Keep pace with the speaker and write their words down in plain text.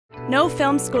No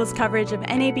Film School's coverage of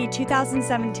NAB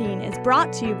 2017 is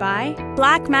brought to you by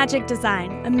Blackmagic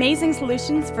Design, amazing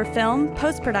solutions for film,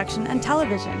 post-production, and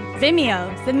television.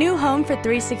 Vimeo, the new home for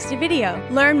 360 video.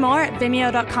 Learn more at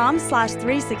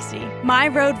vimeo.com/360. My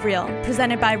Rode Reel,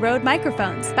 presented by Rode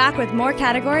Microphones. Back with more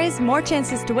categories, more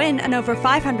chances to win, and over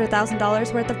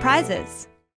 $500,000 worth of prizes.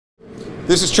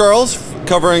 This is Charles,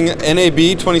 covering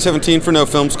NAB 2017 for No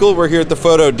Film School. We're here at the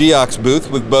Fotodiox booth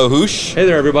with Bohush. Hey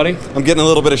there, everybody. I'm getting a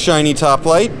little bit of shiny top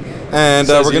light, and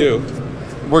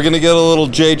we're going to get a little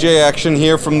JJ action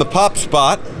here from the pop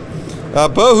spot.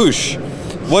 Bohush,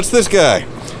 what's this guy?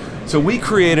 So we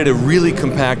created a really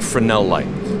compact Fresnel light.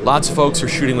 Lots of folks are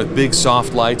shooting with big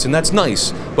soft lights, and that's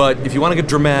nice, but if you want to get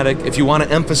dramatic, if you want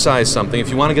to emphasize something, if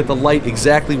you want to get the light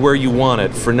exactly where you want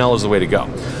it, Fornell is the way to go.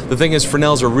 The thing is,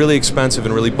 Fresnels are really expensive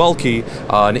and really bulky.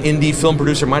 An indie film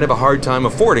producer might have a hard time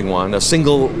affording one. A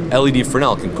single LED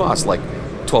Fresnel can cost like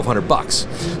 $1,200.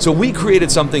 So we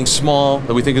created something small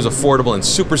that we think is affordable and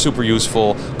super, super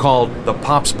useful called the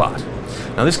Pop Spot.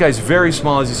 Now this guy's very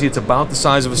small. As you see, it's about the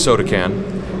size of a soda can.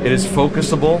 It is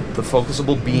focusable. The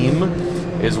focusable beam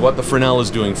is what the Fresnel is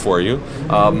doing for you.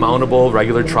 Mountable,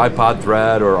 regular tripod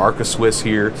thread or Arca Swiss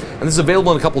here. And this is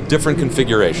available in a couple different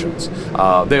configurations.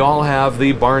 They all have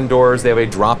the barn doors. They have a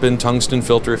drop-in tungsten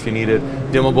filter if you need it.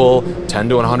 Dimmable, 10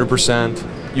 to 100%.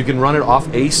 You can run it off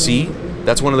AC.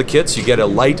 That's one of the kits. You get a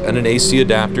light and an AC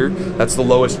adapter. That's the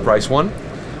lowest price one.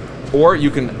 Or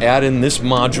you can add in this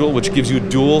module, which gives you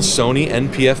dual Sony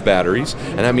NPF batteries,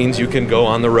 and that means you can go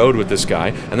on the road with this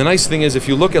guy. And the nice thing is, if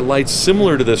you look at lights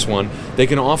similar to this one, they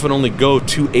can often only go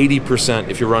to 80%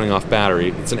 if you're running off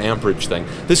battery. It's an amperage thing.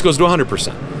 This goes to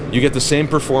 100%. You get the same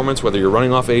performance whether you're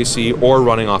running off AC or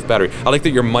running off battery. I like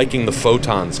that you're miking the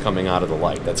photons coming out of the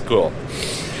light. That's cool.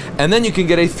 And then you can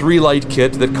get a 3-light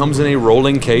kit that comes in a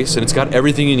rolling case, and it's got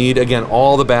everything you need. Again,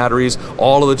 all the batteries,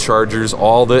 all of the chargers,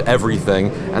 all the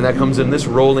everything, and that comes in this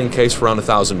rolling case for around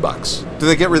 $1,000. Do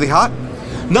they get really hot?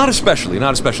 Not especially,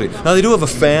 not especially. Now they do have a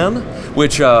fan,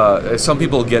 which some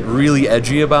people get really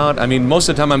edgy about. I mean, most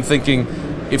of the time I'm thinking,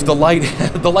 if the light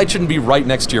shouldn't be right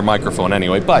next to your microphone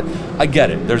anyway, but I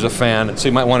get it. There's a fan, so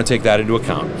you might want to take that into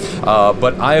account.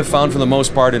 But I have found for the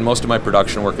most part in most of my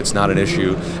production work it's not an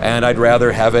issue, and I'd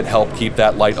rather have it help keep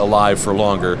that light alive for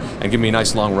longer and give me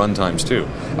nice long run times too.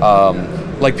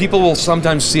 Like people will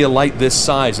sometimes see a light this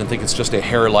size and think it's just a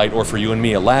hair light, or for you and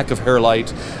me, a lack of hair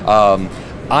light.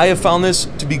 I have found this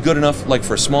to be good enough, like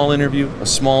for a small interview, a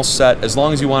small set. As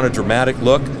long as you want a dramatic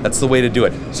look, that's the way to do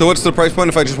it. So what's the price point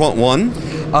if I just want one?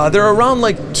 They're around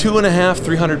like $250,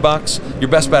 $300. Your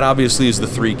best bet obviously is the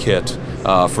 3 kit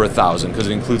for $1,000 because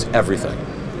it includes everything.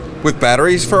 With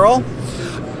batteries for all?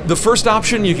 The first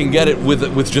option, you can get it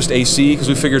with just AC, because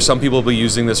we figure some people will be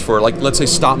using this for, like, let's say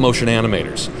stop motion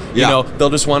animators. You know,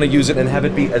 they'll just want to use it and have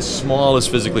it be as small as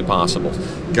physically possible.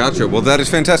 Gotcha. Well, that is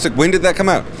fantastic. When did that come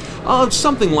out?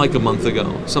 Something like a month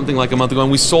ago. Something like a month ago,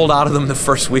 and we sold out of them the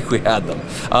first week we had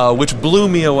them, which blew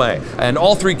me away. And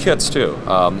all 3 kits too,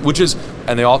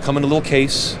 and they all come in a little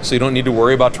case, so you don't need to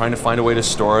worry about trying to find a way to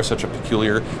store such a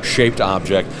peculiar shaped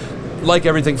object. Like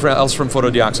everything else from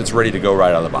Fotodiox, it's ready to go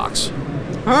right out of the box.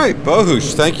 All right,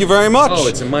 Bohush, thank you very much. Oh,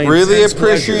 it's a my really intense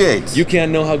appreciate. Pleasure. You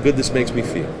can't know how good this makes me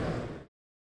feel.